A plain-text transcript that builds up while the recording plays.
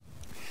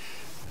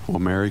Well,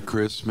 Merry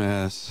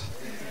Christmas.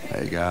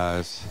 Hey,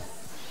 guys.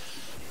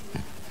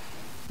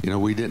 You know,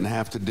 we didn't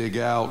have to dig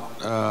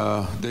out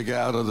of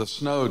the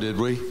snow, did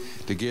we,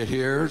 to get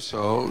here?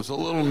 So it was a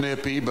little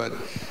nippy, but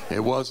it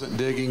wasn't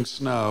digging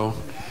snow.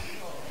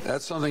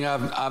 That's something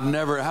I've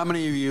never. How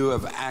many of you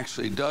have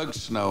actually dug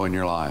snow in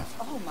your life?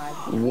 Oh my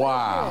goodness.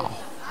 Wow.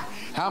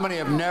 How many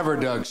have never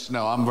dug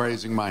snow? I'm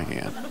raising my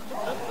hand.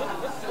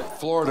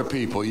 Florida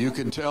people, you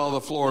can tell the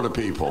Florida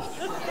people.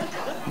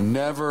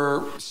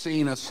 Never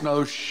seen a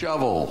snow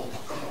shovel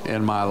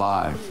in my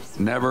life.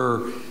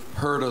 Never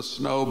heard a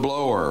snow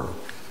blower.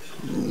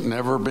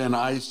 Never been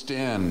iced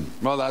in.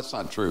 Well, that's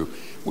not true.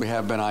 We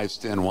have been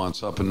iced in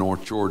once up in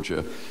North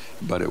Georgia,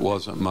 but it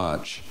wasn't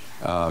much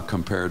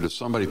compared to,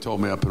 somebody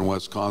told me up in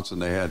Wisconsin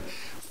they had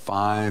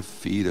 5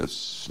 feet of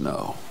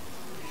snow.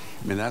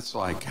 I mean, that's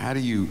like, how do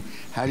you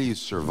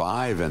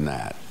survive in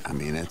that? I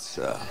mean, it's,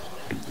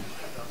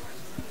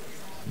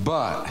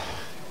 but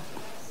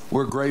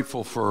we're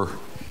grateful for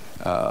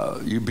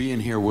you being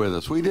here with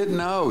us. We didn't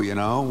know, you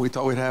know, we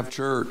thought we'd have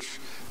church.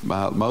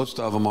 Most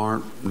of them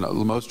aren't,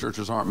 most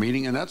churches aren't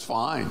meeting, and that's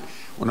fine.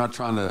 We're not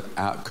trying to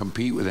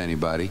out-compete with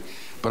anybody.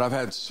 But I've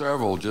had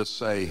several just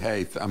say,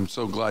 hey, I'm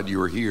so glad you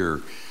were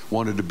here.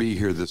 Wanted to be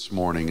here this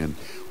morning and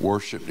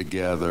worship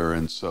together.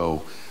 And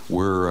so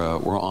we're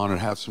honored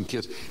to have some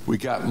kids. We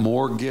got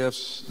more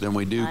gifts than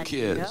we do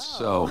kids.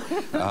 So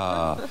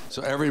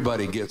so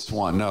everybody gets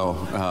one.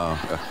 No.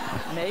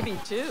 Maybe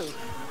 2.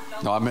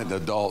 No, I meant the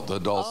adults. The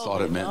adults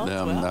thought it meant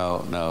them.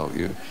 Well. No.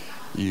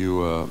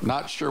 You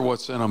not sure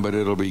what's in them, but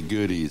it'll be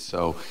goodies.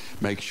 So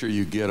make sure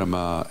you get them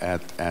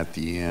at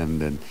the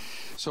end. And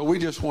so we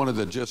just wanted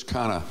to just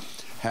kind of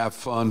have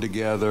fun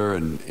together,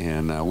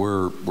 and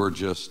we're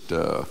just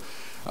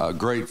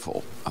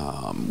grateful.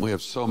 We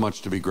have so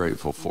much to be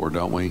grateful for,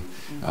 don't we?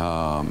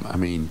 I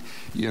mean,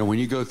 you know, when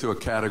you go through a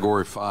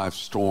Category 5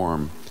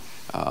 storm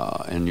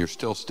and you're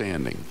still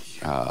standing,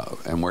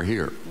 and we're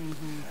here.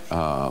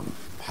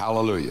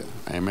 Hallelujah,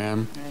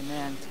 amen.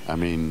 Amen. I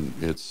mean,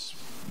 it's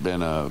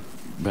been a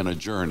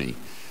journey.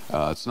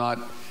 It's not,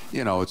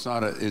 you know,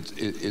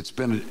 it's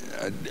been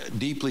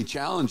deeply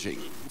challenging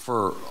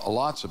for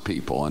lots of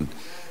people,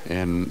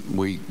 and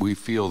we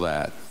feel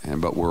that,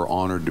 but we're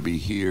honored to be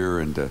here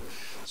and to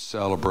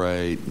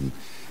celebrate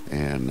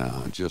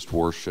and just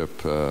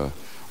worship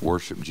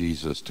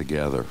Jesus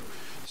together.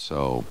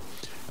 So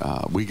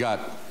we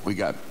got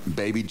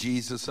baby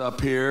Jesus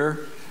up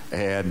here.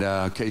 And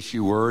in case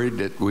you worried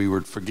that we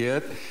would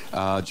forget,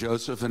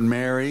 Joseph and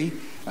Mary,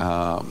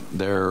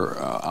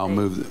 I'll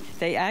move.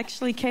 They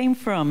actually came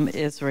from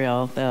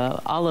Israel,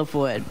 the olive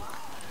wood.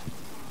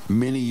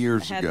 Many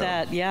years Had ago.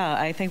 that, yeah.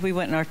 I think we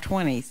went in our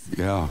 20s.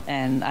 Yeah.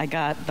 And I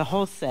got the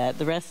whole set.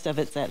 The rest of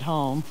it's at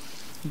home.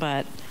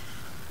 But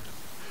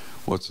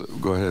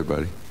Go ahead,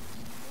 buddy.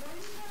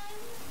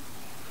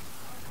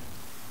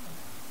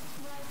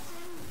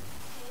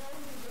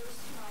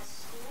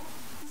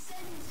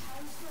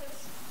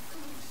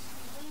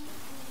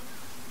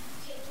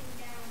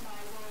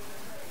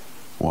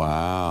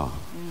 Wow.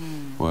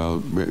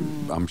 Well,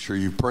 I'm sure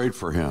you prayed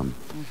for him.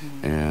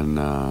 And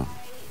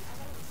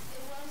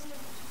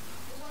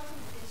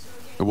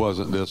it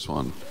wasn't this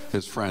one.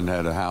 His friend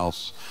had a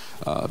house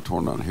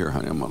torn down. Here,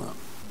 honey, I'm going to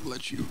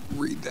let you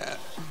read that.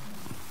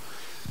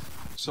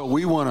 So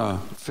we want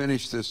to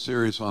finish this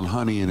series on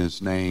honey in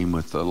his name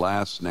with the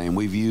last name.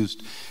 We've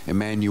used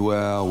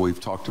Emmanuel. We've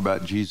talked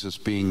about Jesus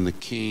being the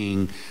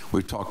King.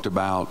 We've talked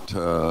about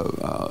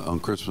on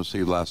Christmas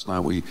Eve last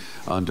night,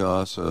 unto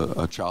us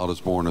a child is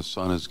born, a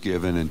son is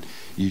given, and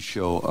you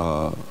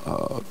shall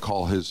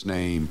call his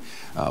name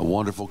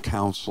Wonderful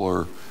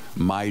Counselor,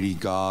 Mighty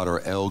God, or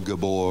El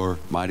Gabor,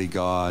 Mighty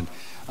God,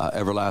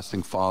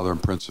 Everlasting Father,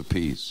 and Prince of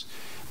Peace.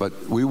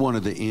 But we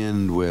wanted to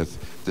end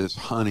with this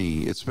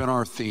honey. It's been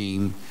our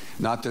theme.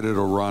 Not that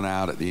it'll run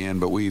out at the end,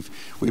 but we've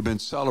been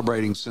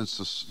celebrating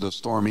since the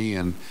storm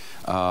Ian.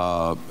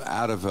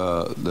 Out of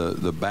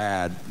the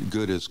bad,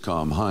 good has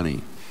come,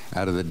 honey.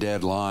 Out of the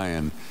dead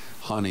lion,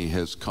 honey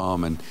has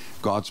come, and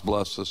God's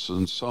blessed us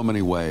in so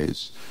many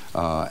ways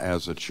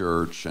as a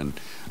church. And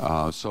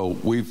so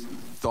we've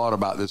thought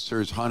about this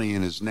series, Honey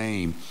in His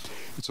Name.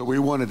 And so we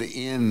wanted to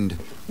end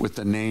with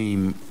the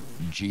name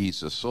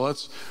Jesus. So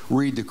let's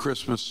read the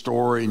Christmas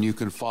story, and you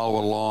can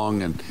follow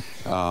along in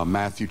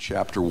Matthew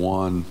chapter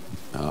 1.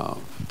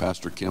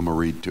 Pastor Kim will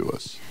read to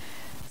us.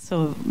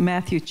 So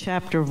Matthew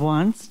chapter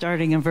 1,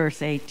 starting in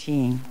verse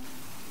 18.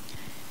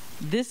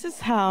 This is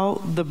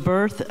how the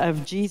birth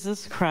of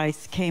Jesus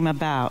Christ came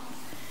about.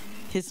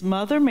 His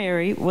mother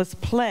Mary was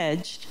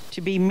pledged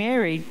to be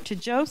married to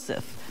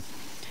Joseph.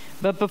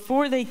 But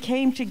before they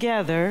came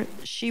together,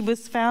 she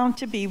was found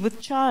to be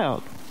with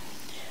child,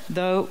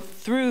 though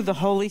through the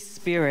Holy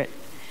Spirit.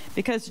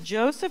 Because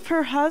Joseph,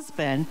 her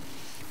husband,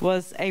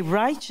 was a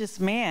righteous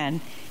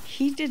man,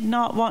 he did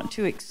not want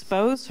to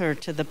expose her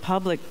to the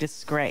public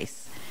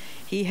disgrace.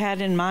 He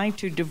had in mind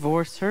to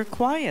divorce her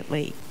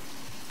quietly.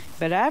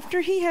 But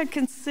after he had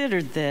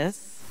considered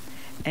this,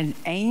 an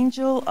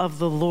angel of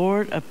the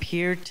Lord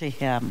appeared to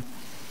him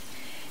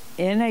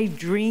in a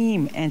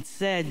dream and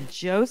said,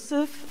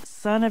 Joseph,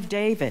 son of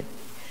David,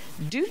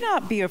 do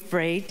not be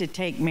afraid to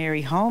take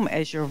Mary home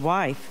as your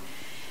wife,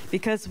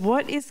 because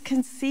what is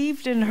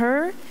conceived in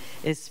her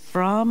is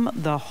from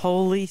the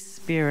Holy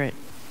Spirit.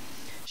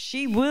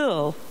 She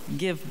will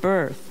give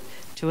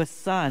birth to a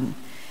son,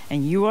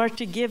 and you are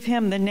to give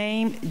him the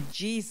name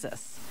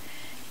Jesus,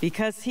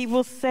 because he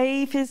will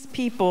save his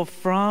people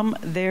from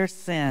their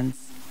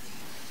sins.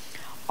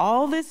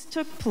 All this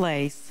took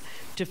place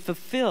to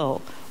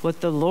fulfill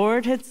what the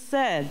Lord had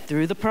said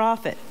through the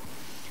prophet.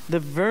 The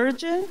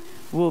virgin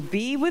will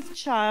be with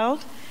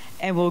child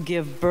and will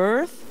give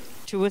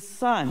birth to a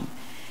son,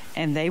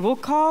 and they will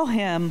call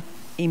him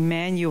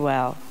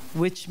Emmanuel,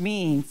 which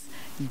means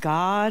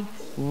God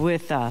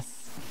with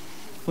us.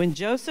 When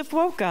Joseph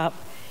woke up,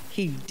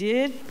 he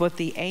did what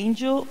the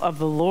angel of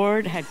the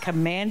Lord had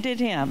commanded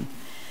him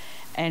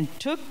and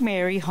took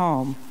Mary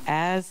home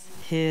as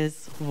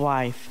his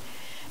wife.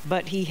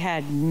 But he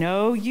had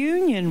no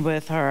union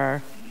with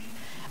her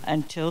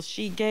until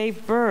she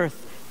gave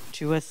birth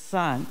to a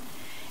son,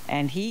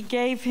 and he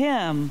gave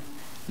him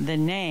the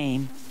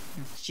name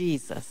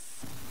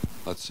Jesus.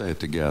 Let's say it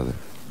together.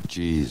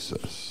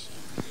 Jesus.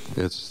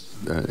 It's,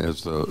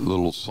 as the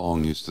little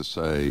song used to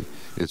say,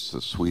 it's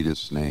the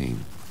sweetest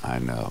name I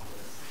know.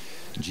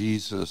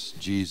 Jesus,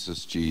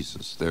 Jesus,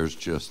 Jesus. There's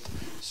just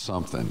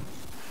something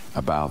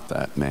about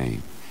that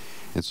name.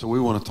 And so we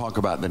want to talk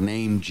about the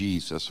name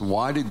Jesus.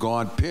 Why did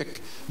God pick?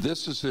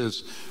 This is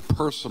his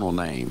personal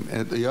name.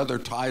 And the other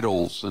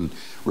titles and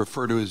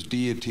refer to his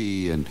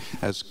deity and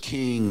as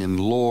King and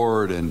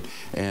Lord and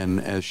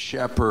as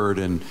Shepherd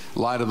and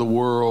Light of the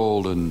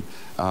World and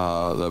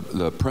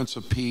the Prince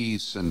of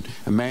Peace and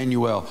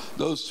Emmanuel.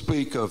 Those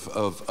speak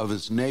of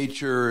his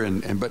nature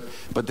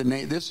but the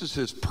name. This is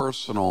his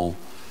personal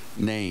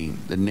name.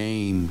 The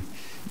name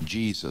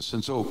Jesus.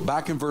 And so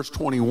back in verse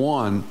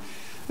 21.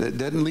 That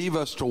doesn't leave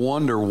us to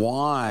wonder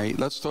why.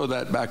 Let's throw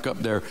that back up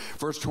there.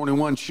 Verse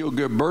 21, she'll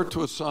give birth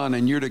to a son,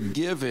 and you're to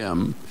give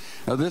him.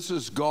 Now, this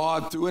is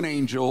God through an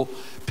angel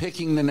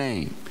picking the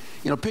name.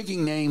 You know,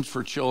 picking names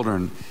for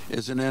children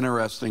is an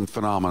interesting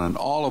phenomenon.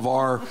 All of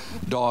our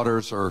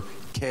daughters are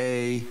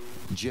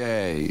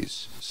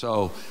KJs.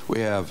 So we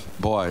have,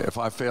 boy, if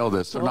I fail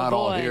this, they're not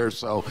all here.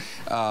 So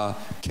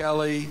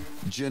Kelly,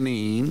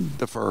 Janine,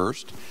 the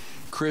first.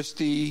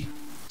 Christy,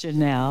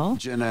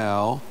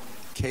 Janelle.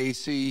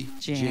 Casey,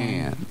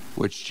 Jan,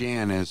 which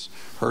Jan is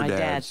her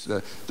dad's.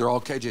 They're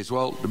all KJs.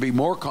 Well, to be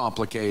more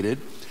complicated,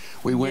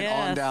 we went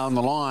on down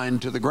the line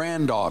to the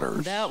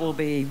granddaughters. That will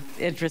be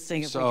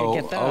interesting if we could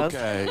get those.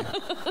 Okay.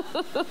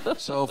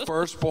 So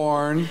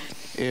firstborn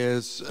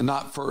is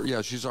not for,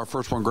 she's our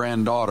firstborn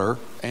granddaughter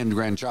and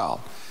grandchild.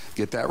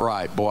 Get that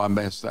right. Boy, I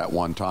missed that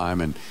one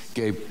time and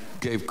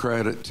gave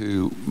credit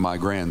to my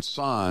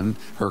grandson,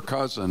 her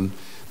cousin,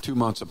 2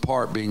 months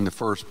apart being the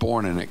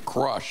firstborn, and it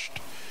crushed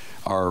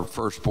our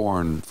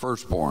firstborn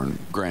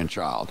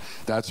grandchild.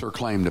 That's her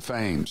claim to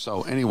fame.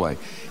 So anyway,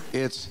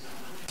 it's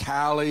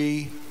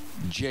Callie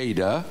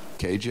Jada,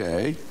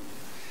 KJ.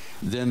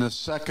 Then the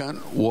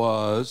second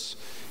was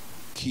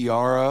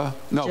Kayla.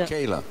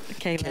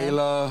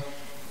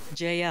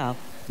 JL.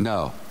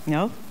 No.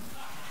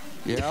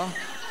 Yeah?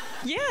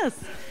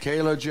 Yes.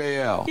 Kayla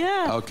JL.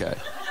 Yeah. Okay.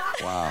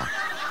 Wow.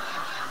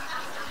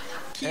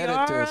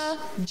 Kiara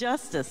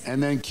Justice.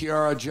 And then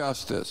Kiara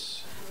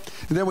Justice.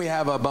 And then we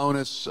have a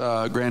bonus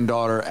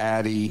granddaughter,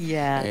 Addie.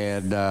 Yes.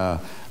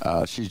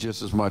 And she's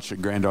just as much a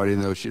granddaughter,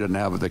 even though she doesn't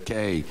have the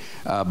K.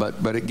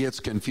 But it gets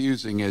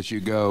confusing as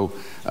you go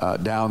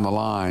down the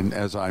line,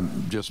 as I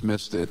just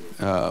missed it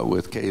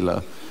with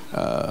Kayla.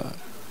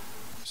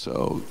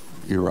 So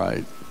you're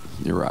right.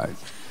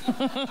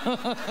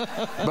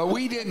 But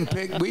we didn't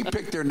pick. We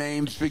picked their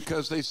names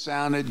because they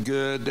sounded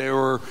good. They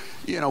were,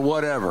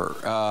 whatever.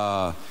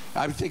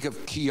 I think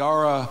of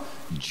Kiara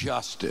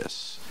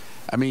Justice.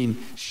 I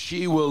mean,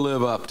 she will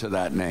live up to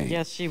that name.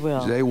 Yes, she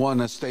will. They won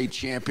a state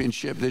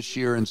championship this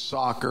year in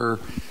soccer.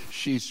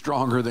 She's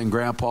stronger than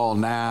Grandpa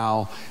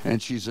now,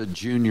 and she's a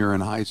junior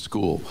in high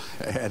school.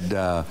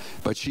 But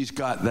she's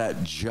got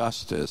that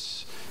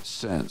justice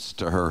sense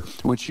to her.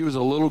 When she was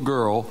a little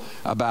girl,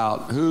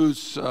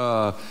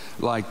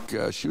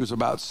 she was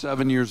about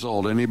 7 years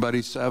old.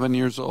 Anybody 7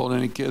 years old?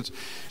 Any kids?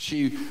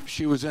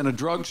 She was in a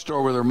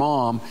drugstore with her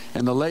mom,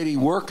 and the lady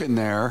working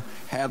there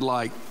had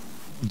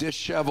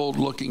disheveled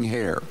looking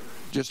hair,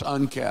 just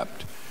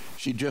unkept.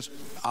 She just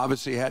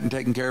obviously hadn't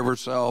taken care of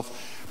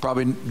herself,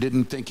 probably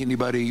didn't think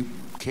anybody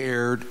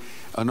cared,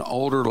 an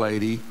older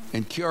lady.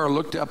 And Kiara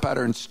looked up at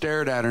her and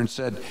stared at her and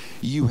said,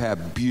 "You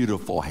have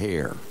beautiful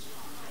hair."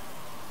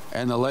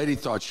 And the lady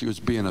thought she was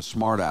being a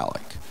smart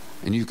aleck,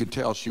 and you could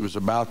tell she was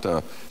about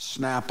to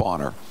snap on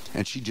her,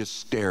 and she just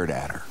stared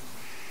at her.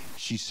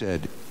 She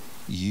said,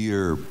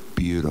 "You're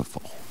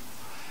beautiful."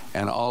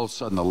 And all of a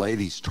sudden, the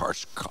lady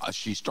starts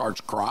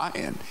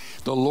crying.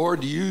 The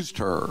Lord used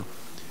her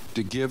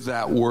to give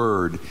that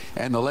word.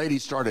 And the lady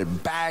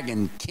started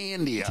bagging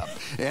candy up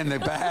in the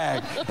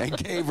bag and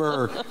gave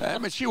her, I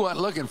mean, she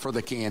wasn't looking for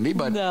the candy,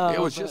 but it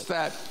was just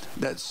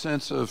that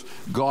sense of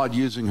God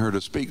using her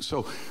to speak.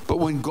 So, but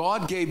when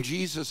God gave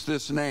Jesus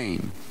this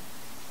name,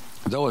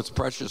 though it's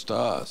precious to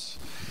us,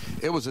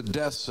 it was a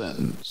death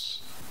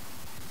sentence.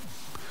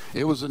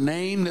 It was a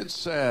name that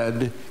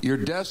said your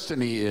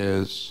destiny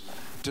is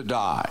to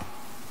die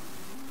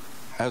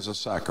as a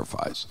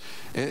sacrifice.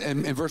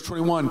 And in verse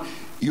 21,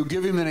 you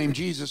give him the name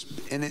Jesus,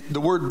 and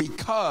the word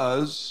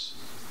because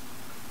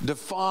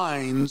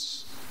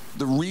defines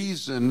the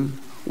reason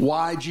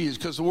why Jesus,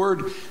 because the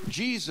word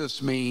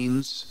Jesus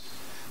means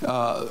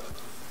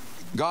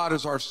God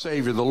is our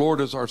Savior, the Lord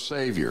is our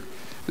Savior.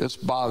 This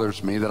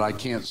bothers me that I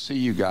can't see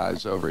you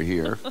guys over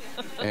here,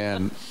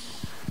 and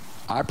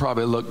I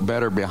probably look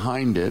better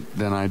behind it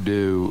than I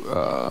do,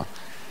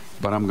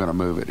 but I'm going to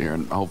move it here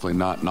and hopefully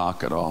not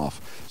knock it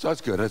off. So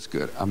that's good, that's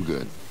good. I'm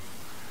good.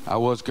 I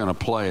was going to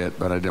play it,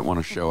 but I didn't want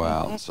to show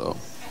out, so.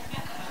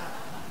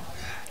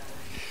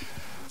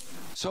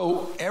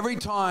 So every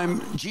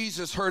time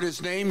Jesus heard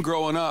his name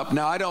growing up,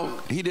 now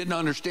he didn't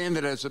understand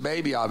it as a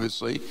baby,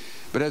 obviously,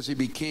 but as he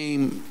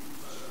became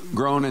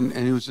grown and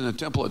he was in the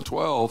temple at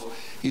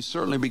 12, he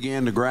certainly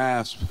began to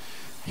grasp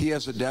he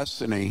has a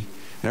destiny.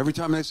 And every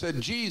time they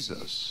said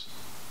Jesus,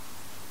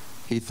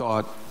 he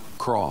thought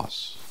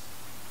cross,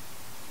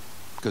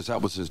 because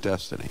that was his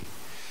destiny.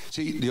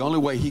 See, the only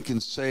way he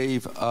can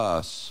save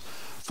us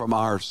from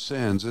our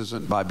sins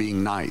isn't by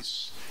being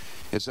nice.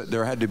 It's that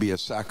there had to be a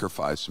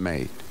sacrifice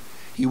made.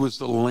 He was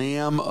the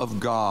Lamb of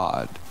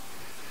God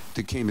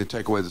that came to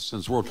take away the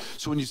sins of the world.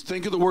 So when you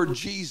think of the word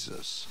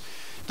Jesus,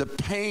 the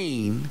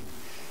pain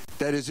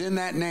that is in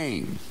that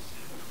name,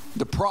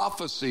 the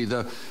prophecy,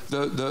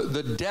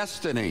 the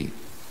destiny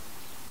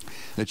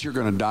that you're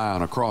going to die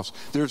on a cross,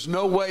 there's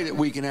no way that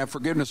we can have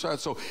forgiveness.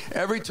 So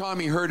every time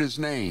he heard his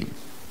name,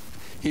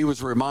 he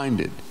was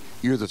reminded,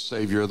 you're the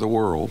Savior of the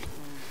world,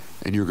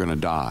 and you're going to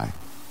die.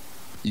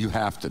 You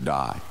have to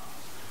die.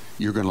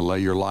 You're going to lay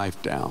your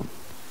life down.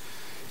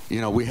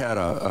 You know, we had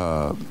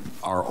our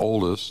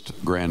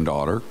oldest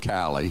granddaughter,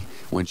 Callie,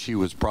 when she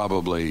was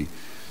probably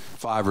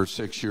 5 or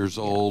 6 years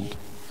old.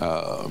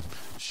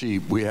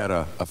 We had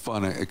a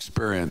fun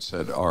experience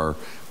at our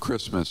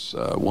Christmas,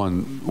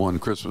 one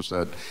Christmas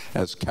that,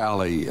 as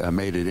Callie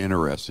made it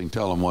interesting.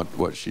 Tell them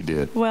what she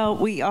did. Well,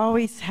 we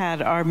always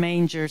had our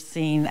manger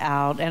scene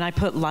out, and I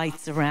put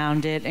lights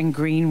around it and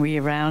greenery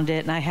around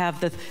it, and I have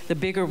the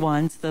bigger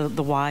ones, the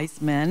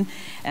wise men,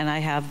 and I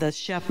have the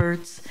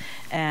shepherds,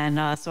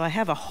 and so I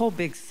have a whole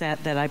big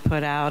set that I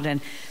put out,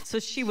 and so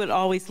she would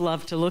always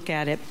love to look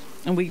at it.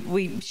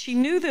 And she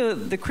knew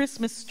the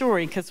Christmas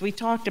story because we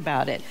talked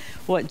about it,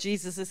 what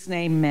Jesus'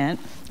 name meant,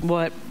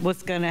 what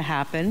was going to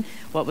happen,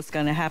 what was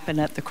going to happen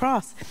at the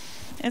cross.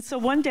 And so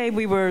one day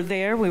we were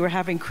there, we were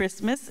having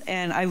Christmas,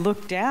 and I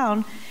looked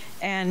down,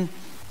 and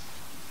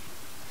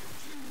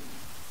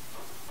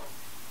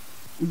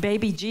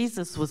baby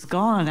Jesus was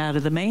gone out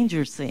of the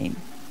manger scene.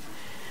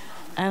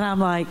 And I'm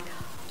like,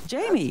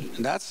 Jamie.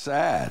 That's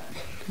sad.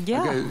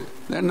 Yeah. Okay,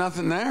 there's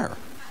nothing there.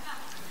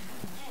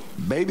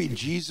 Baby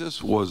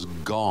Jesus was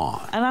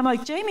gone. And I'm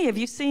like, Jamie, have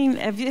you seen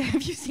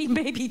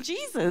baby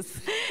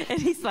Jesus?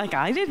 And he's like,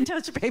 I didn't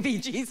touch baby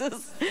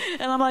Jesus.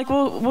 And I'm like,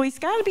 well, he's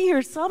got to be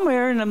here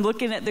somewhere. And I'm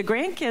looking at the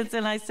grandkids,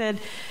 and I said,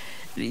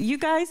 you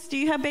guys, do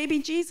you have baby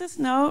Jesus?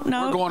 No.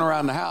 We're going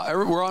around the house.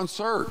 We're on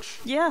search.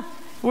 Yeah,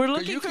 we're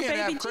looking for baby Jesus. You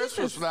can't have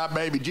Christmas without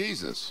baby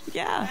Jesus.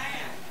 Yeah.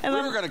 And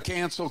we were going to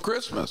cancel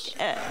Christmas.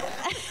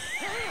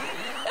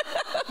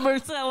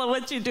 Marcella,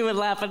 what you doing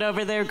laughing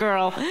over there,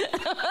 girl?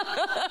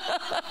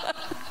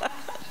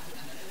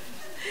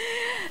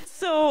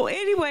 So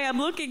anyway, I'm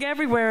looking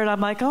everywhere, and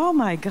I'm like, oh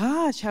my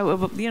gosh,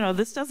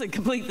 this doesn't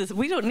complete this.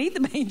 We don't need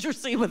the manger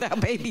scene without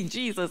baby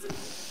Jesus.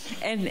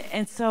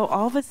 And so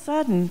all of a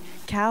sudden,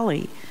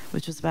 Callie,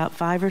 which was about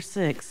 5 or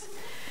 6,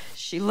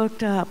 she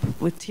looked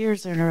up with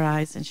tears in her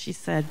eyes, and she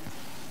said,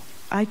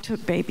 I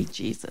took baby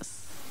Jesus.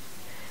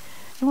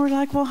 And we're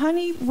like, well,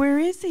 honey, where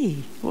is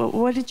he?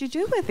 What did you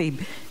do with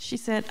him? She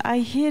said, I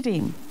hid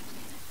him.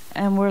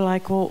 And we're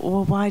like,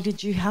 well, why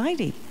did you hide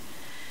him?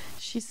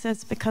 She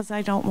says, because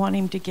I don't want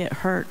him to get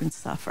hurt and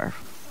suffer.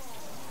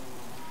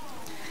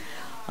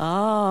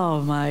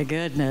 Oh, my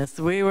goodness.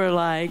 We were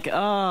like,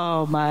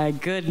 oh, my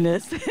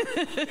goodness.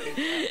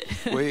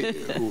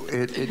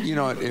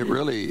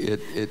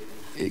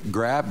 It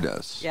grabbed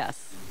us.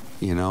 Yes.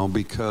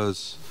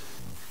 Because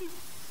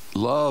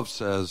love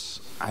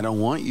says, I don't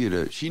want you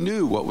to. She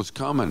knew what was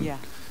coming. Yeah.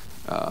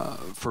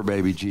 For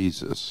baby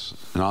Jesus,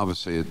 and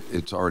obviously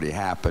it's already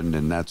happened,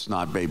 and that's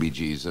not baby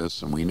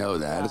Jesus, and we know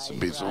that. Right, it's a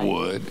piece of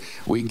wood.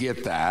 We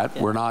get that.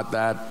 Yeah. We're not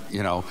that,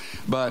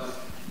 but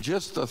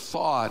just the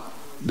thought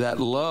that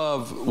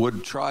love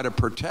would try to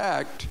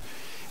protect,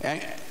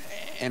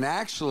 and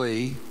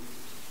actually,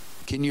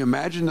 can you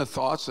imagine the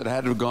thoughts that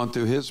had to have gone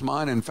through his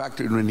mind? In fact,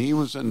 when he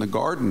was in the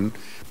garden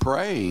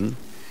praying,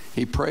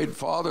 he prayed,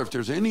 Father, if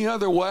there's any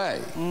other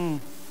way,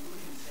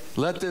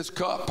 Let this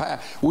cup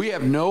pass. We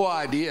have no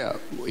idea.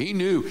 He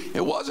knew.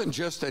 It wasn't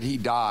just that he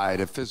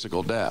died a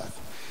physical death.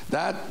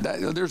 That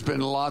there's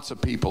been lots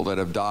of people that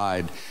have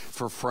died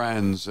for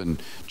friends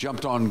and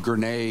jumped on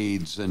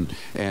grenades and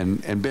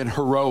been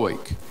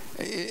heroic.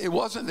 It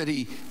wasn't that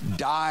he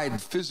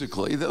died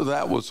physically, though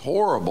that was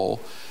horrible,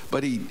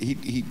 but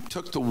he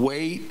took the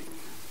weight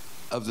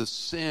of the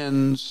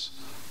sins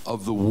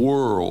of the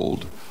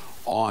world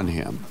on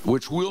him,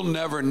 which we'll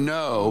never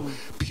know.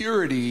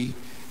 Purity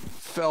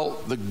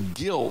felt the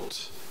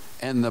guilt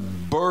and the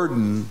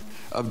burden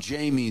of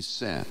Jamie's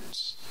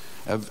sins,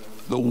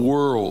 of the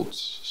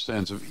world's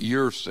sins, of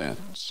your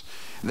sins.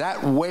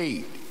 That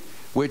weight,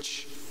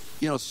 which,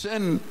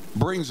 sin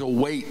brings a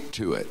weight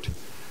to it.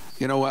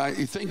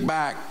 You think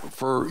back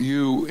for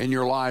you in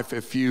your life,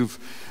 if you've,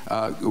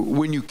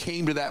 when you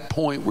came to that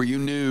point where you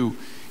knew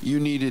you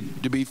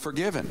needed to be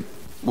forgiven.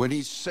 When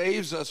he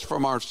saves us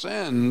from our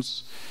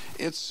sins,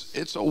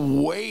 it's a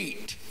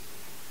weight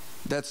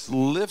that's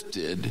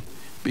lifted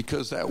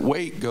because that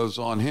weight goes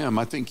on him.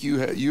 I think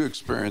you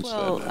experienced that.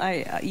 Well,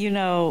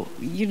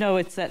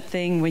 it's that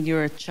thing when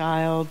you're a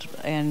child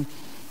and,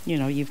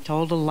 you've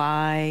told a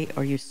lie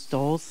or you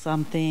stole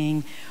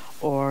something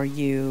or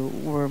you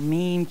were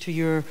mean to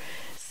your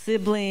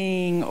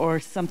sibling or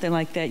something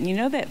like that.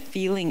 That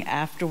feeling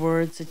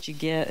afterwards that you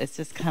get, it's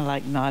just kind of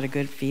like not a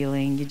good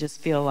feeling. You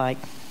just feel like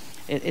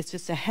it's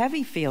just a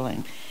heavy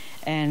feeling.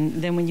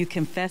 And then when you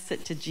confess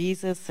it to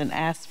Jesus and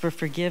ask for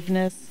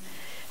forgiveness,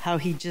 how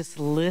he just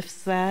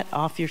lifts that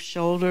off your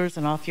shoulders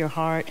and off your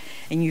heart,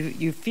 and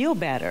you feel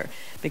better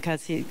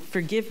because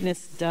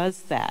forgiveness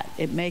does that.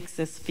 It makes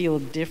us feel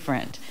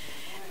different.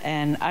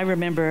 And I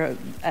remember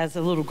as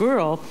a little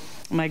girl,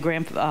 my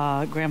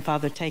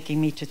grandfather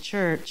taking me to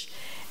church,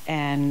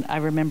 and I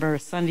remember a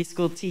Sunday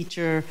school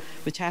teacher,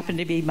 which happened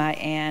to be my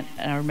aunt,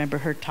 and I remember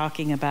her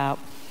talking about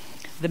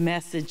the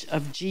message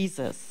of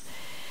Jesus.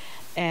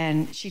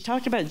 And she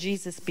talked about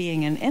Jesus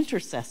being an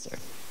intercessor.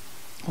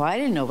 Well, I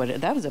didn't know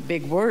that was a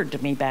big word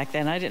to me back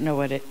then. I didn't know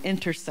what an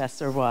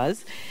intercessor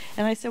was.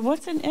 And I said,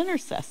 what's an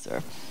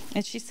intercessor?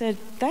 And she said,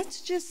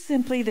 that's just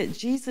simply that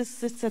Jesus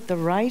sits at the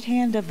right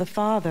hand of the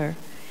Father,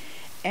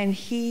 and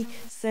he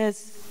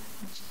says,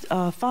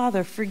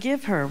 Father,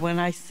 forgive her when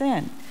I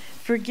sin.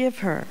 Forgive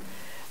her.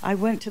 I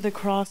went to the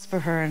cross for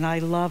her, and I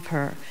love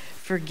her.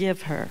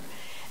 Forgive her.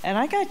 And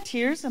I got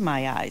tears in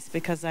my eyes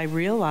because I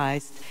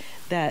realized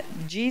that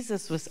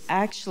Jesus was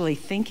actually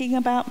thinking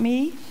about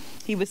me.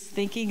 He was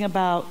thinking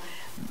about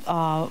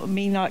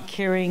me not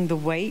carrying the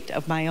weight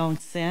of my own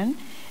sin,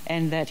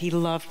 and that he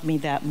loved me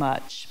that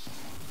much.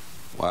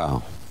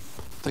 Wow.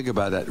 Think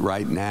about that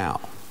right now.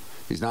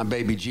 He's not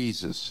baby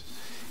Jesus.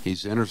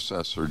 He's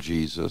intercessor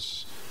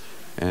Jesus.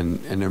 And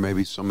there may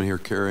be someone here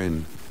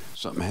carrying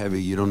something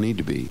heavy you don't need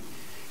to be.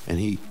 And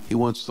he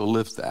wants to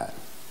lift that.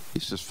 He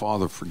says,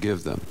 Father,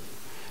 forgive them.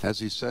 As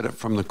he said it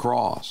from the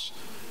cross,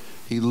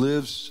 he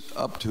lives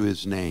up to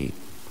his name.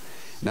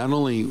 Not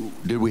only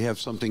did we have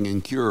something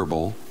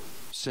incurable,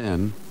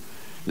 sin,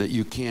 that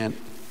you can't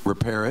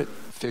repair it,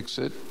 fix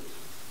it,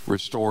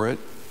 restore it,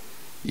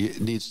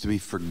 it needs to be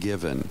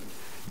forgiven.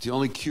 The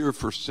only cure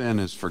for sin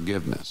is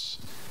forgiveness.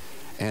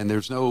 And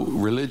there's no,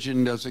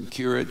 religion doesn't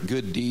cure it,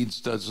 good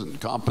deeds doesn't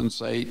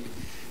compensate.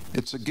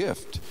 It's a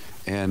gift.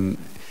 And,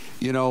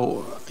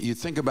 you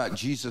think about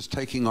Jesus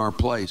taking our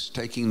place,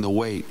 taking the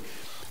weight.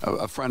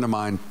 A friend of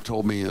mine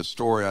told me a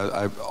story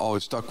I've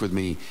always stuck with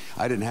me.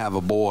 I didn't have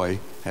a boy,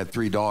 had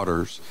 3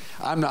 daughters.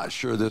 I'm not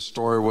sure this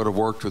story would have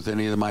worked with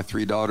any of my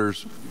 3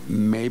 daughters,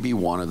 maybe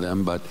one of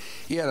them, but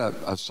he had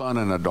a son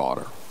and a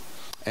daughter.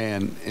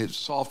 And it's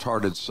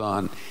soft-hearted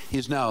son.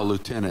 He's now a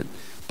lieutenant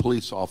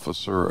police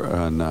officer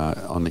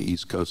on the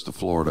east coast of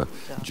Florida.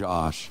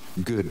 Josh,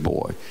 good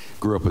boy.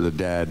 Grew up with a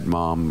dad,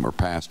 mom, or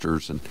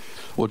pastors. And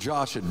well,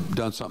 Josh had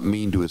done something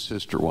mean to his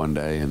sister one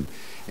day,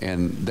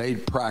 and they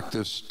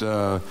practiced,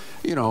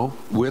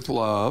 with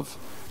love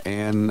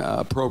and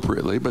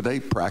appropriately, but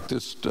they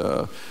practiced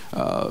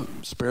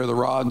spare the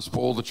rod and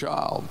spoil the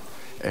child.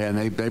 And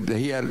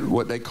he had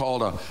what they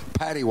called a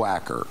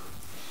paddywhacker,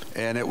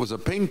 and it was a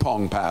ping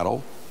pong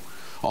paddle.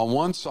 On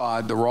one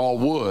side, the raw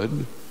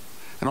wood,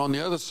 and on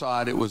the other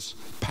side, it was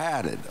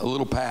padded, a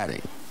little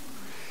padding.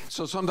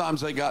 So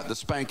sometimes they got the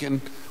spanking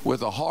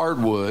with a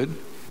hardwood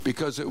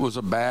because it was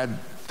a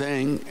bad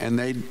thing, and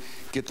they'd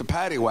get the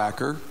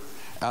paddywhacker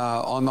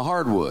on the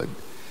hardwood.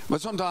 But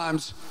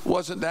sometimes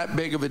wasn't that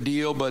big of a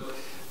deal, but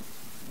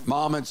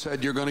mom had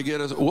said, you're going to get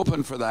a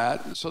whooping for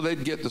that, so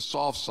they'd get the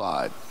soft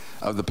side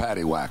of the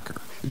paddywhacker.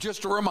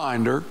 Just a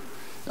reminder,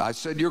 I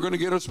said you're going to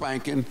get a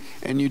spanking,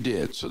 and you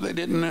did. So they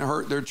didn't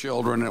hurt their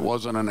children. It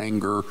wasn't an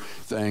anger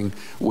thing.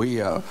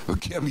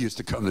 Kim used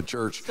to come to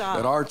church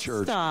at our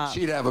church.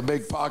 She'd have a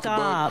big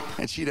pocketbook,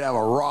 and she'd have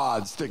a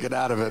rod sticking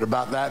out of it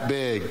about that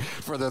big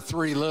for the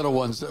 3 little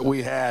ones that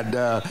we had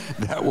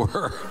that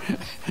were,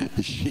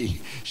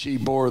 she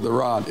bore the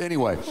rod.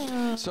 Anyway,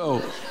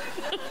 so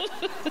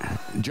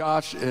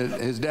Josh,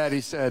 his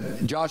daddy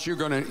said, Josh, you're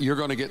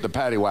gonna get the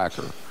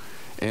paddywhacker.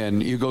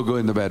 and you go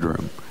in the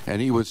bedroom.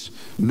 And he was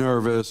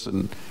nervous,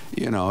 and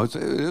it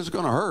was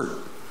going to hurt.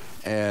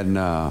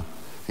 And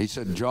he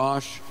said,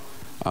 Josh,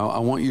 I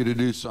want you to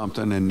do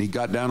something. And he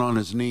got down on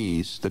his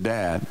knees, the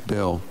dad,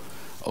 Bill,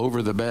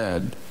 over the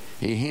bed.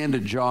 He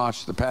handed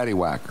Josh the patty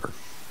whacker.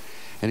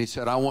 And he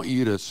said, I want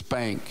you to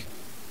spank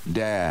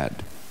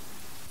Dad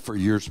for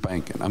your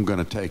spanking. I'm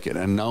going to take it.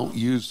 And don't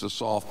use the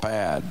soft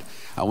pad.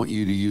 I want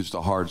you to use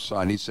the hard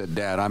side. He said,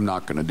 Dad, I'm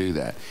not going to do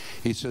that.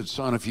 He said,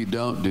 son, if you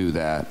don't do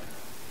that,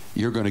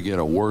 you're going to get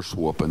a worse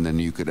whooping than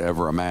you could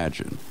ever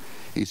imagine.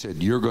 He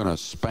said, you're going to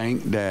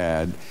spank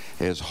Dad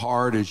as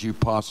hard as you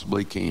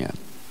possibly can.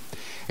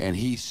 And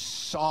he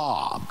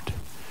sobbed.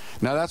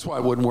 Now, that's why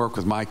it wouldn't work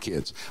with my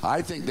kids.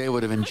 I think they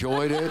would have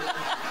enjoyed it.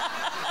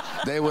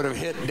 They would have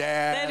hit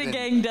Dad. They'd have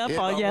ganged up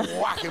on you.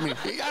 Whacking me.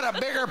 You got a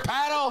bigger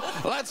paddle?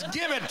 Let's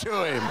give it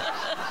to him.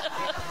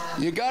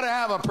 You got to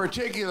have a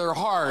particular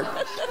heart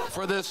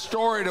for this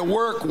story to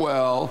work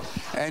well.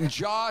 And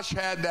Josh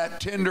had that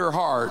tender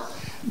heart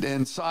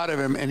inside of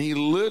him. And he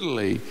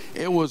literally,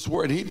 it was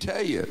what he'd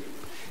tell you.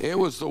 It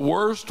was the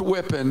worst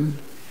whipping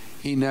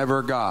he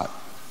never got.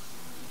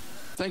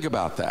 Think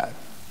about that.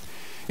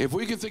 If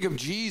we could think of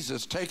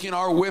Jesus taking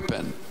our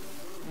whipping,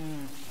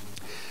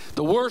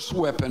 the worst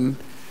whipping,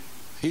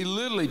 he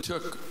literally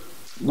took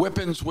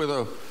whippings with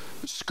a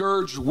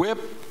scourged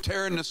whip,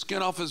 tearing the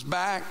skin off his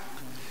back.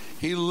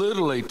 He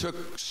literally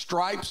took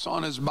stripes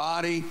on his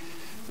body.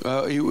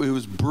 He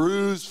was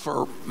bruised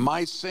for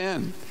my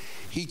sin.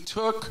 He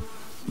took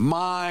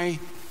my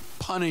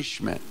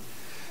punishment.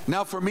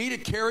 Now, for me to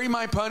carry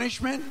my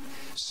punishment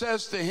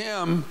says to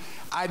him,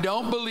 I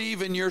don't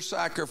believe in your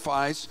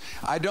sacrifice.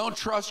 I don't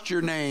trust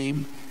your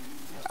name.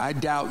 I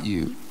doubt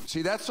you.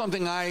 See, that's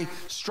something I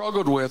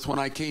struggled with when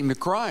I came to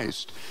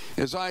Christ,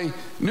 is I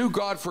knew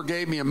God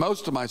forgave me of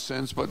most of my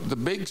sins, but the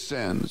big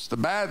sins, the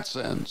bad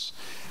sins,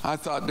 I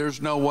thought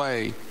there's no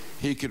way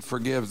he could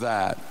forgive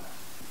that.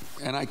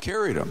 And I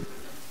carried them.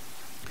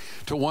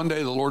 Till one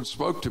day the Lord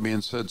spoke to me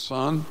and said,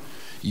 son,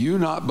 you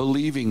not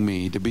believing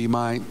me to be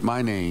my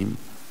name,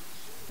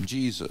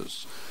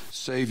 Jesus,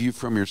 save you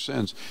from your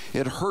sins.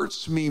 It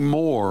hurts me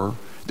more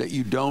that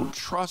you don't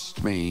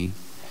trust me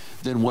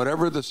than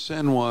whatever the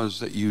sin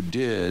was that you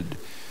did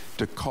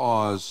to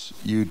cause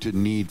you to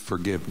need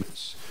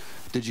forgiveness.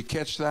 Did you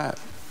catch that?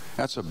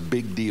 That's a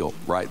big deal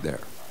right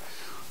there.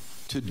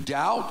 To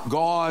doubt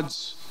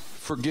God's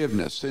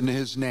forgiveness in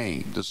his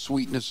name, the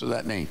sweetness of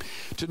that name,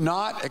 to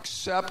not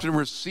accept and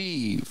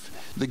receive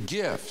the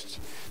gift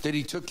that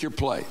he took your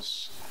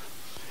place,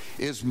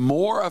 is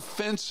more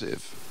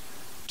offensive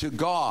to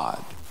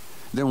God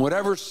than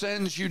whatever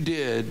sins you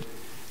did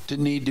to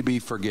need to be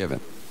forgiven.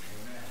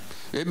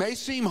 It may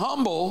seem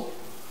humble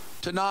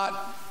to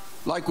not,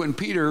 like when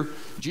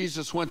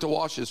Jesus went to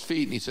wash his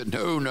feet and he said,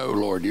 no,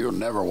 Lord, you'll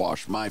never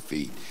wash my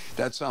feet.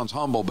 That sounds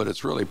humble, but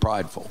it's really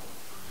prideful.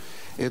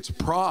 It's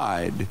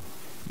pride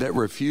that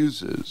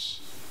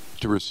refuses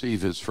to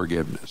receive his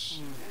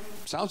forgiveness.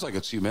 Sounds like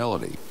it's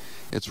humility.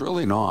 It's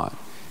really not.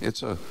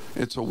 It's a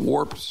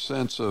warped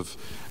sense of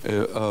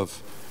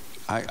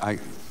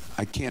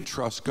I can't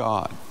trust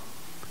God.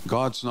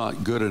 God's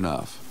not good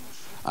enough.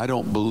 I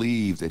don't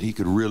believe that he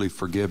could really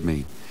forgive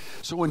me.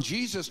 So when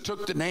Jesus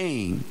took the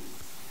name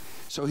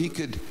so he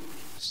could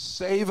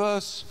save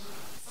us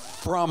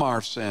from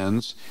our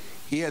sins,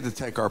 he had to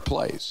take our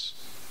place,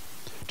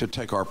 to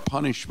take our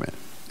punishment.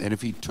 And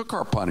if he took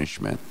our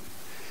punishment,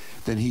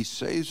 then he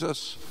saves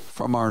us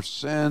from our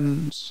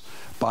sins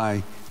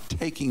by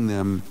taking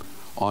them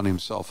on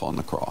himself on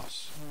the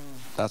cross.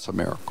 That's a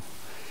miracle.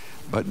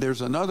 But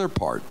there's another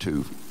part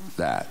to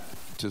that,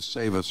 to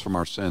save us from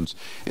our sins,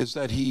 is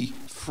that he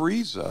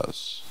frees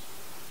us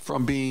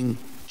from being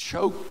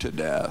choked to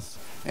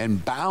death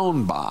and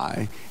bound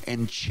by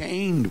and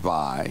chained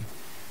by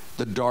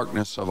the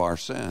darkness of our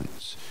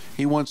sins.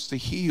 He wants to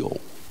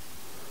heal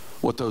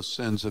what those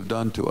sins have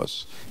done to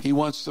us. He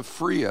wants to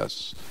free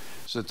us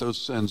so that those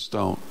sins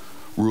don't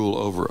rule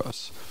over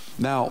us.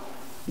 Now,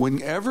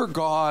 whenever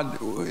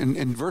God,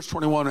 in verse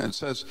 21, it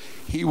says,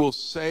 he will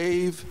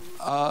save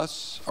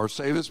us, or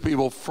save his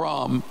people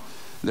from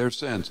their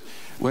sins.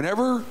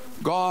 Whenever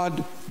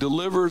God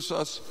delivers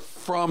us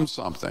from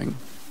something,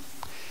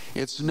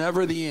 it's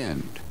never the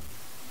end.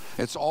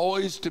 It's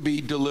always to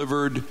be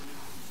delivered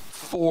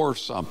for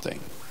something.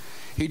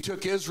 He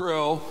took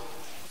Israel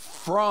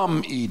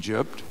from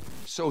Egypt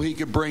so he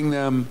could bring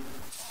them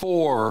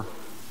for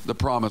the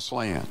promised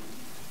land.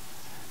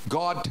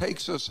 God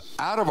takes us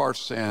out of our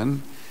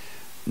sin,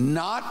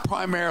 not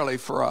primarily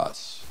for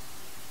us.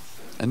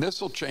 And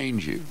this will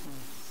change you.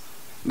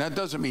 And that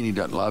doesn't mean he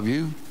doesn't love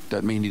you.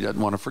 Doesn't mean he doesn't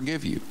want to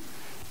forgive you.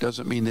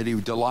 Doesn't mean that he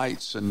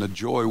delights in the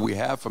joy we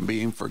have from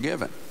being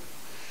forgiven.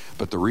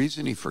 But the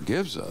reason he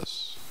forgives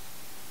us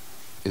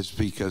is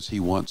because he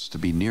wants to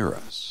be near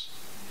us.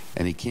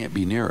 And he can't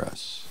be near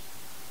us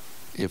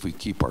if we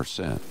keep our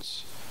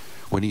sins.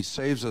 When he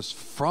saves us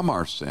from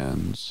our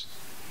sins,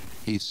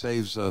 he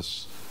saves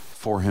us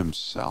for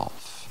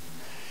himself.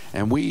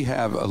 And we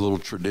have a little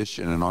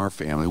tradition in our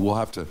family. We'll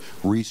have to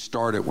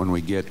restart it when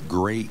we get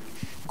great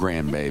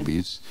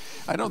grandbabies.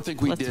 I don't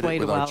think we Let's did it wait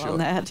with a our while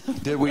children. on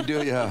that. Did we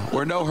do? Yeah,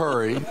 we're no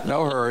hurry.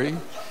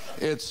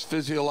 It's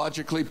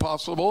physiologically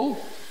possible,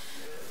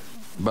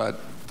 but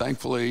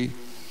thankfully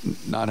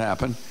not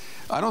happen.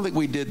 I don't think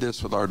we did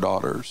this with our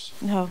daughters.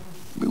 No.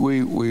 It's a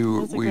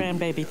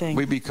grandbaby thing.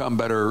 We become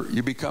better.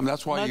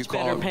 That's why Much you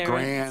call it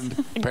parents.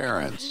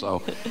 grandparents.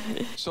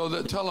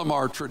 Tell them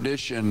our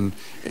tradition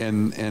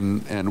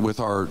and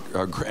with our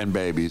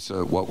grandbabies,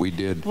 what we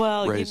did.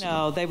 Well, raising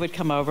them. they would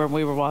come over and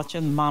we were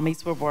watching.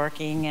 Mommies were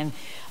working, and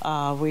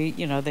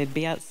they'd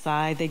be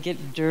outside. They'd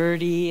get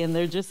dirty and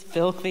they're just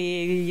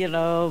filthy,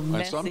 messy.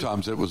 And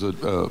sometimes it was a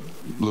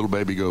little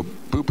baby go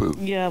poo poo.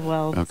 Yeah,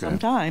 well, okay.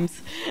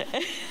 Sometimes.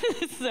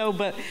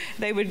 But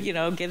they would,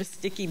 get a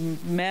sticky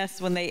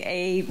mess when they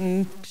ate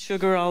and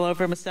sugar all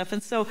over them and stuff.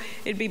 And so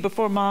it'd be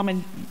before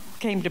Mom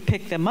came to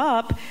pick them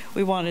up,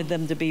 we wanted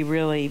them to be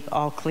really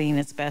all clean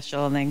and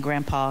special, and then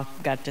Grandpa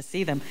got to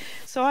see them.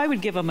 So I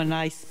would give them a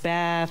nice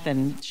bath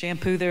and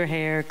shampoo their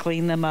hair,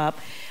 clean them up,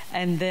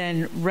 and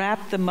then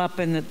wrap them up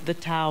in the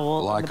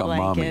towel, like the a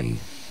blanket. mommy.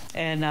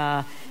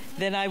 And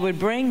then I would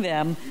bring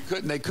them.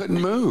 They couldn't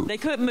move. They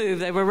couldn't move.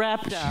 They were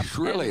wrapped up.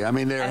 Really? And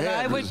their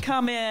head I would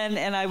come in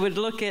and I would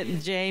look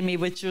at Jamie,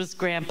 which was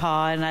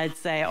Grandpa, and I'd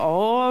say,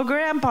 "Oh,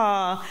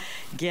 Grandpa,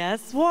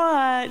 guess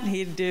what?"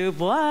 He'd do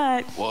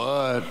what?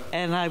 What?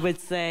 And I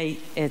would say,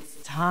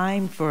 "It's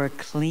time for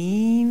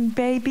clean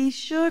baby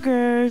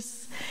sugars."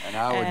 And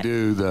I would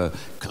do the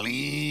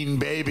clean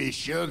baby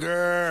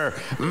sugar.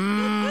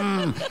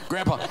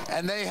 Grandpa.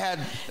 And they had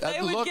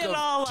a look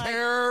of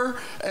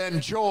terror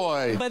and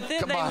joy. But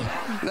then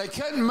they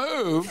couldn't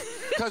move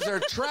because they're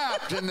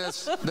trapped in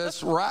this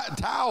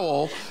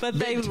towel. But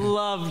they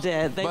loved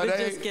it. They would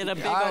just get a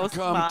big old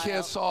smile. I'd come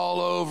kiss all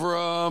over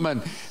them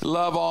and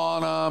love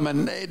on them,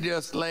 and they'd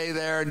just lay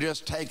there and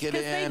just take it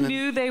in. They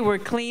knew they were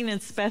clean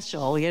and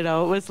special. It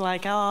was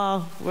like,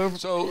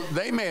 So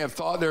they may have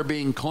thought they're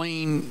being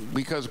clean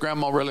because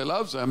Grandma really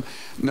loves them.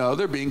 No,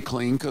 they're being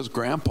clean because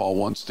Grandpa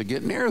wants to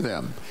get near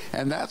them.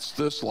 And that's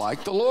just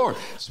like the Lord,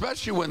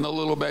 especially when the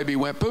little baby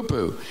went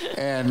poo-poo.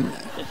 And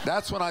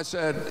that's when I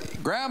said,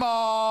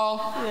 "Grandma!"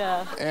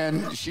 Yeah.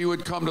 And she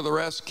would come to the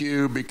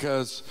rescue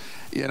because,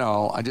 it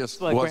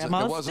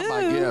wasn't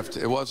my gift.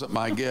 It wasn't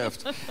my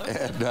gift.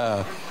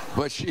 And,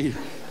 but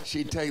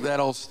she'd take that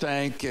old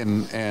stank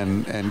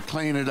and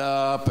clean it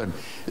up, and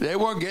they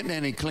weren't getting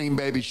any clean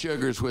baby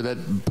sugars with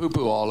that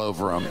poo-poo all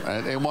over them.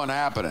 It wasn't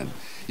happening.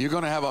 You're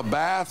going to have a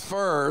bath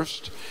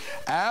first.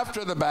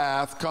 After the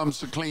bath comes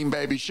the clean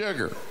baby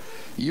sugar.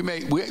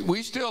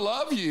 We still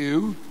love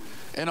you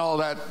and all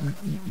that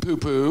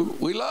poo-poo.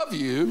 We love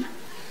you.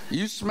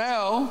 You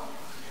smell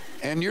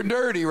and you're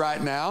dirty right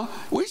now.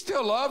 We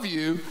still love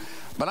you,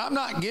 but I'm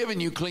not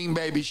giving you clean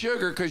baby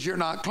sugar because you're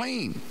not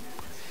clean.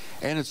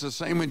 And it's the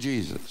same with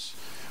Jesus.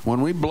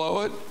 When we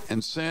blow it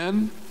and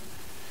sin,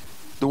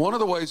 one of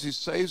the ways he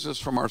saves us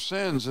from our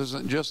sins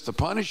isn't just the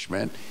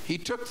punishment. He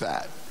took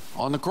that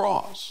on the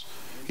cross.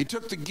 He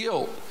took the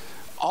guilt,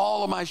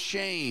 all of my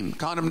shame,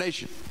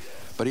 condemnation.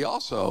 But he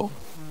also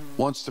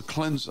wants to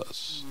cleanse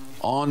us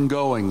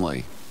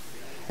ongoingly.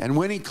 And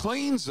when he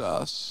cleans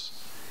us,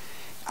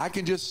 I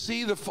can just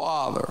see the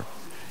Father,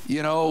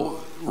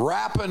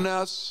 wrapping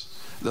us,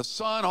 the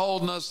Son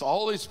holding us, the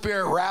Holy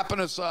Spirit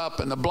wrapping us up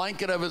in the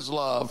blanket of his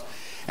love.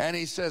 And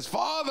he says,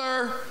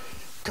 "Father,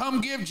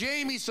 come give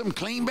Jamie some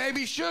clean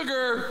baby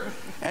sugar."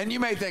 And you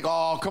may think,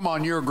 "Oh, come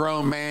on, you're a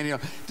grown man."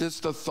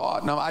 Just the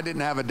thought. No, I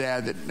didn't have a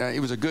dad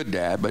he was a good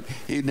dad, but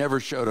he never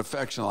showed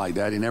affection like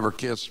that. He never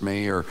kissed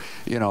me, or,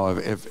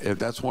 if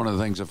that's one of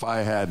the things. If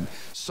I had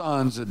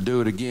sons, I'd do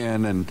it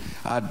again, and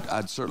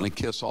I'd certainly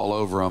kiss all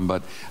over them.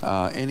 But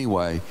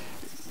anyway,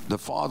 the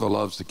Father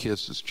loves to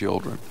kiss his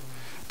children,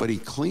 but he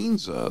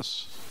cleans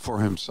us for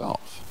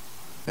himself.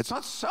 It's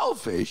not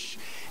selfish.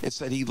 It's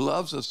that he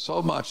loves us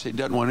so much he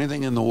doesn't want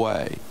anything in the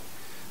way.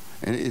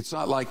 And it's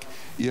not like,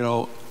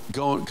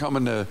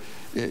 coming to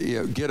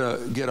get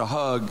a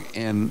hug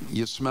and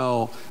you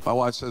smell. My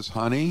wife says,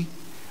 "Honey,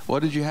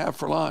 what did you have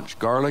for lunch?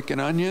 Garlic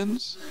and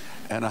onions?"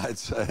 And I'd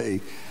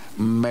say,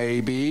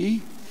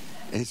 "Maybe."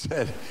 He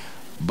said,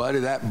 "Buddy,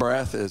 that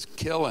breath is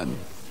killing."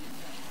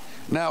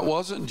 Now, it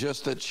wasn't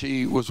just that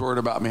she was worried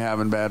about me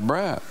having bad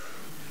breath.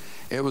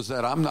 It was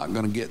that I'm not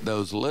going to get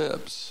those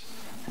lips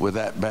with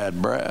that bad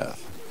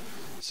breath.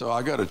 So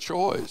I got a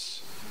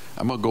choice.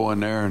 I'm going to go in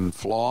there and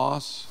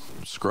floss,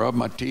 scrub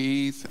my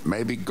teeth,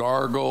 maybe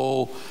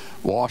gargle,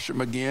 wash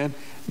them again.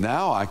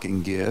 Now I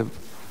can give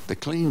the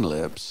clean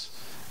lips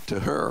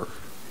to her.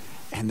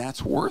 And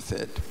that's worth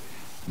it,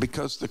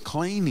 because the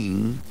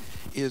cleaning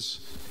is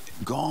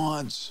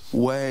God's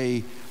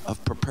way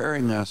of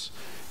preparing us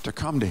to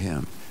come to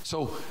him.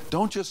 So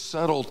don't just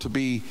settle to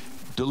be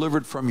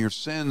delivered from your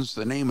sins,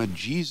 the name of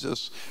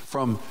Jesus,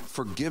 from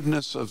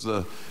forgiveness of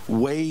the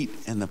weight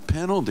and the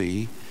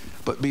penalty,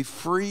 but be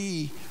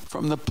free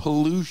from the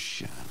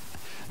pollution,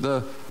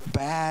 the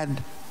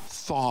bad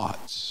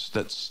thoughts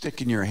that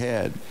stick in your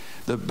head,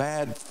 the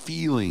bad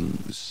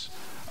feelings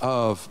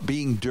of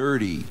being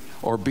dirty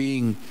or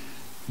being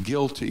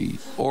guilty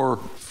or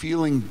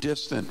feeling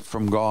distant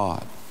from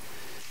God,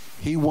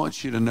 He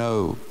wants you to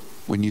know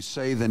when you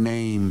say the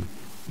name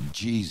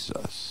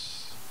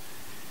Jesus,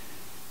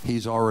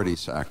 He's already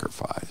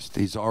sacrificed.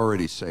 He's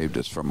already saved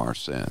us from our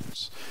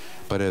sins.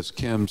 But as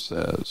Kim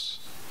says,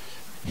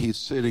 He's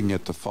sitting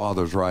at the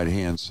Father's right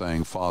hand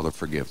saying, Father,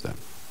 forgive them,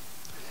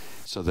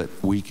 so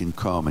that we can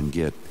come and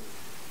get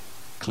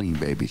clean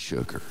baby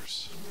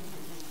sugars.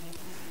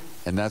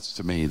 And that's,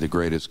 to me, the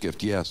greatest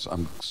gift. Yes,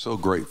 I'm so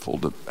grateful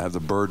to have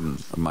the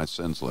burden of my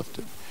sins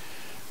lifted.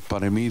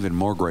 But I'm even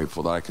more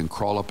grateful that I can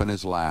crawl up in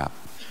His lap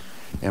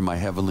and my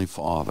Heavenly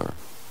Father,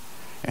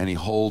 and He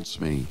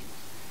holds me,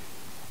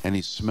 and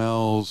He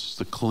smells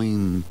the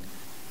clean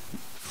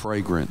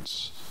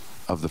fragrance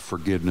of the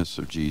forgiveness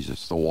of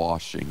Jesus, the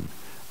washing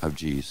of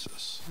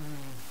Jesus.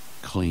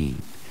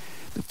 Clean.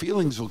 The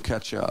feelings will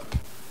catch up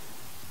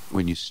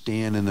when you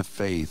stand in the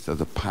faith of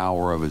the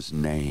power of His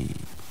name.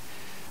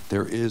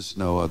 There is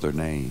no other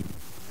name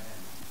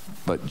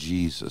but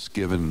Jesus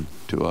given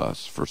to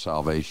us for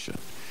salvation.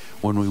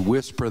 When we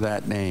whisper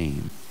that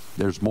name,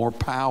 there's more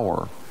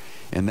power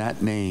in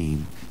that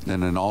name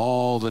than in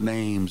all the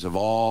names of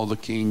all the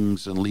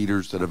kings and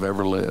leaders that have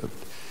ever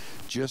lived.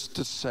 Just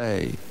to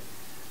say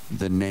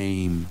the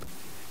name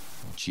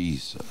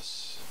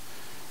Jesus.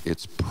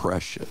 It's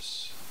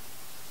precious.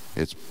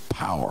 It's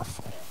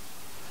powerful.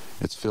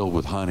 It's filled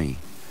with honey,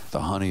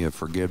 the honey of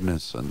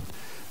forgiveness and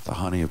the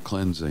honey of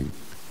cleansing.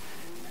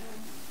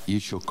 You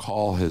shall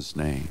call His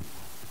name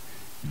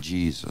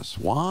Jesus.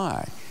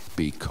 Why?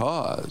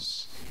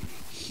 Because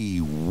He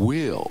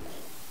will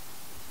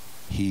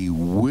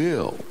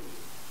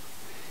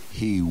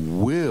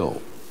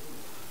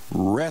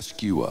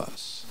rescue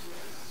us,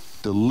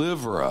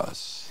 deliver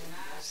us,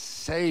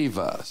 save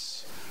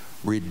us,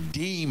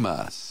 redeem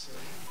us,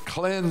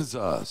 cleanse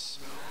us,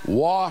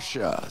 wash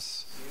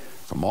us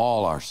from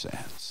all our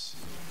sins.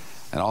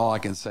 And all I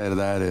can say to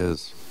that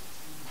is,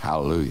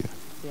 hallelujah.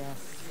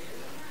 Yes.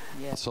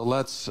 Yes. So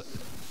let's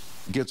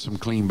get some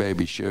clean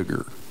baby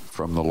sugar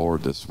from the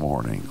Lord this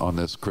morning on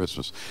this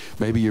Christmas.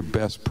 Maybe your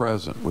best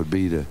present would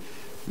be to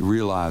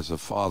realize the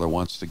Father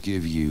wants to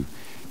give you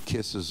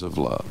kisses of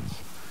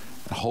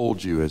love,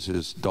 hold you as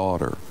His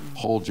daughter,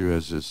 hold you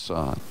as His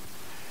son.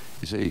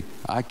 You see,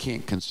 I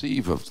can't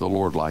conceive of the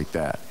Lord like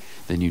that.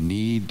 Then you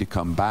need to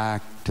come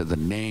back to the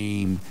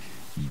name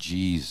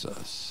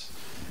Jesus,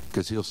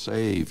 because He'll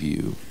save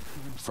you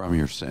from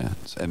your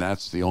sins, and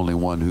that's the only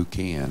one who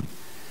can.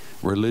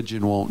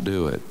 Religion won't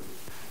do it.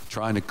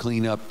 Trying to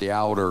clean up the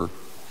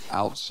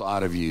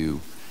outside of you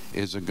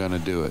isn't going to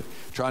do it.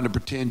 Trying to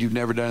pretend you've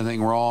never done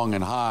anything wrong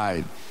and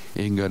hide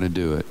isn't going to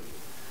do it.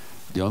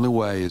 The only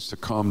way is to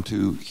come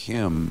to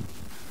Him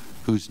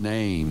whose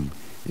name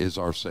is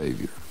our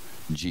Savior,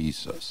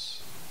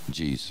 Jesus,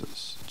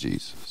 Jesus,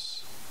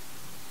 Jesus.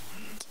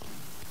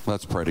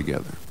 Let's pray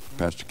together.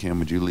 Pastor Kim,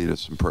 would you lead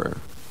us in prayer?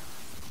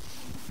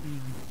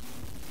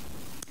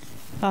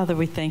 Father,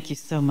 we thank You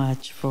so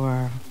much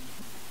for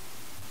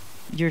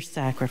Your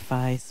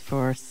sacrifice,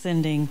 for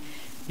sending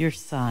Your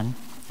Son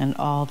and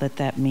all that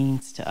that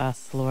means to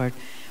us, Lord.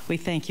 We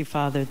thank You,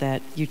 Father,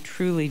 that You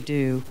truly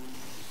do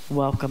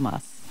welcome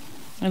us.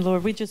 And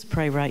Lord, we just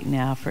pray right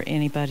now for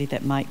anybody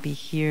that might be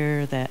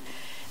here, that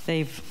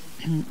they've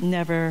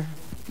never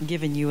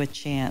given You a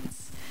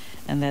chance,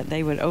 and that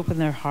they would open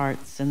their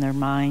hearts and their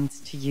minds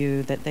to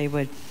You, that they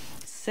would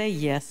say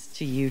yes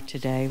to You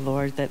today,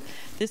 Lord, that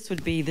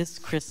this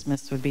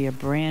Christmas would be a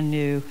brand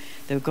new,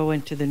 they'll go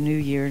into the new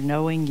year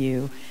knowing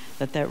You,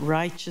 that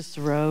righteous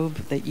robe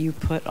that You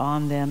put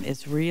on them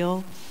is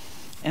real,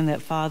 and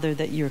that, Father,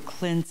 that Your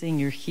cleansing,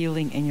 Your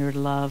healing, and Your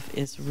love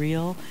is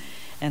real,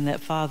 and that,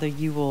 Father,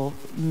 You will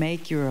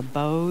make Your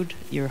abode,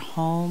 Your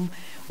home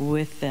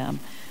with them.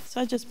 So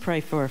I just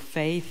pray for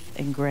faith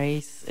and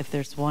grace. If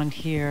there's one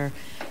here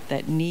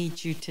that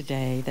needs You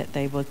today, that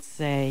they would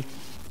say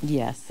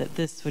yes, that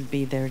this would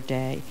be their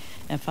day.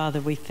 And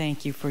Father, we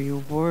thank You for Your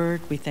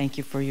word. We thank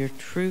You for Your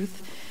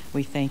truth.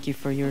 We thank You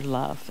for Your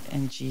love.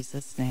 In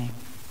Jesus' name,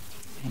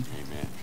 amen. Amen.